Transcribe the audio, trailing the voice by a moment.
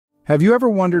Have you ever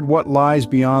wondered what lies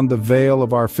beyond the veil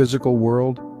of our physical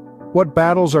world? What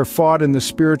battles are fought in the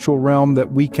spiritual realm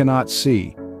that we cannot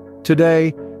see?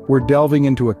 Today, we're delving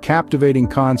into a captivating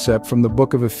concept from the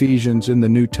book of Ephesians in the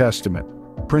New Testament: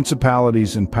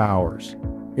 principalities and powers.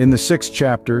 In the 6th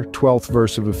chapter, 12th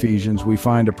verse of Ephesians, we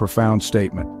find a profound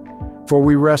statement. For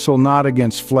we wrestle not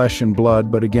against flesh and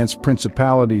blood, but against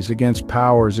principalities, against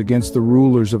powers, against the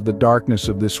rulers of the darkness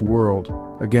of this world,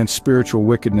 against spiritual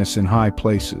wickedness in high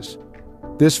places.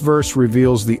 This verse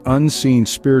reveals the unseen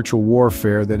spiritual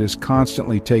warfare that is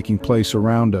constantly taking place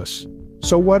around us.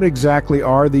 So what exactly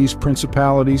are these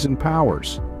principalities and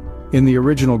powers? In the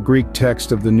original Greek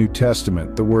text of the New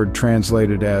Testament, the word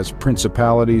translated as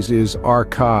principalities is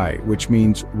archai, which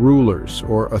means rulers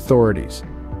or authorities.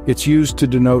 It's used to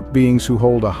denote beings who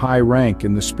hold a high rank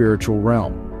in the spiritual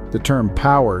realm. The term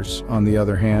powers, on the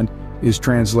other hand, is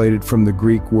translated from the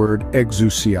Greek word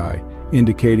exousiai,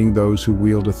 indicating those who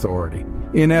wield authority.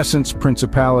 In essence,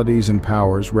 principalities and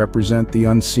powers represent the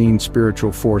unseen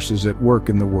spiritual forces at work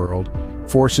in the world,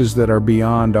 forces that are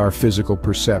beyond our physical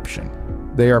perception.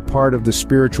 They are part of the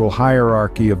spiritual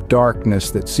hierarchy of darkness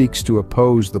that seeks to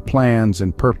oppose the plans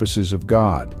and purposes of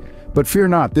God. But fear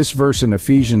not, this verse in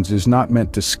Ephesians is not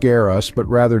meant to scare us, but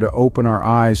rather to open our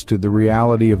eyes to the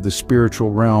reality of the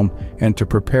spiritual realm and to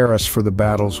prepare us for the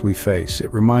battles we face.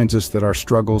 It reminds us that our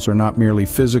struggles are not merely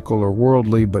physical or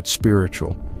worldly, but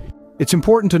spiritual. It's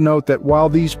important to note that while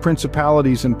these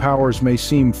principalities and powers may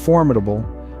seem formidable,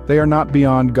 they are not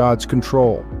beyond God's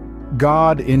control.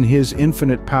 God, in His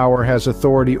infinite power, has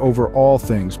authority over all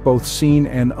things, both seen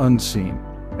and unseen.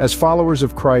 As followers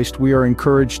of Christ, we are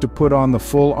encouraged to put on the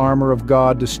full armor of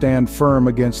God to stand firm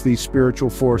against these spiritual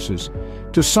forces.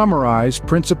 To summarize,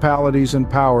 principalities and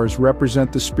powers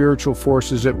represent the spiritual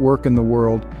forces at work in the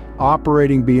world,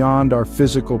 operating beyond our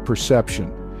physical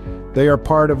perception. They are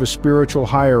part of a spiritual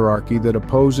hierarchy that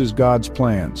opposes God's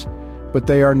plans, but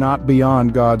they are not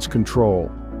beyond God's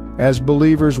control. As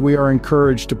believers, we are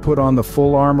encouraged to put on the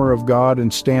full armor of God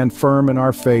and stand firm in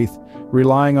our faith,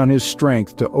 relying on His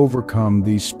strength to overcome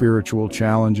these spiritual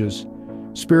challenges.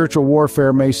 Spiritual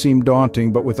warfare may seem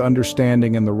daunting, but with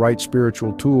understanding and the right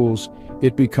spiritual tools,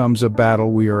 it becomes a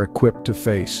battle we are equipped to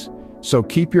face. So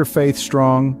keep your faith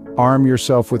strong, arm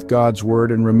yourself with God's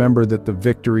Word, and remember that the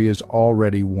victory is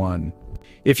already won.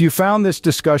 If you found this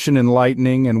discussion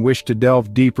enlightening and wish to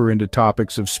delve deeper into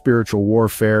topics of spiritual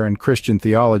warfare and Christian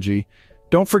theology,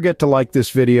 don't forget to like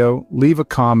this video, leave a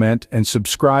comment, and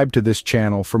subscribe to this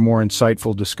channel for more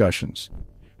insightful discussions.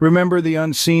 Remember, the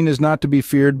unseen is not to be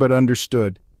feared but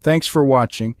understood. Thanks for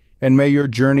watching, and may your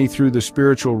journey through the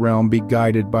spiritual realm be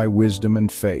guided by wisdom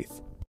and faith.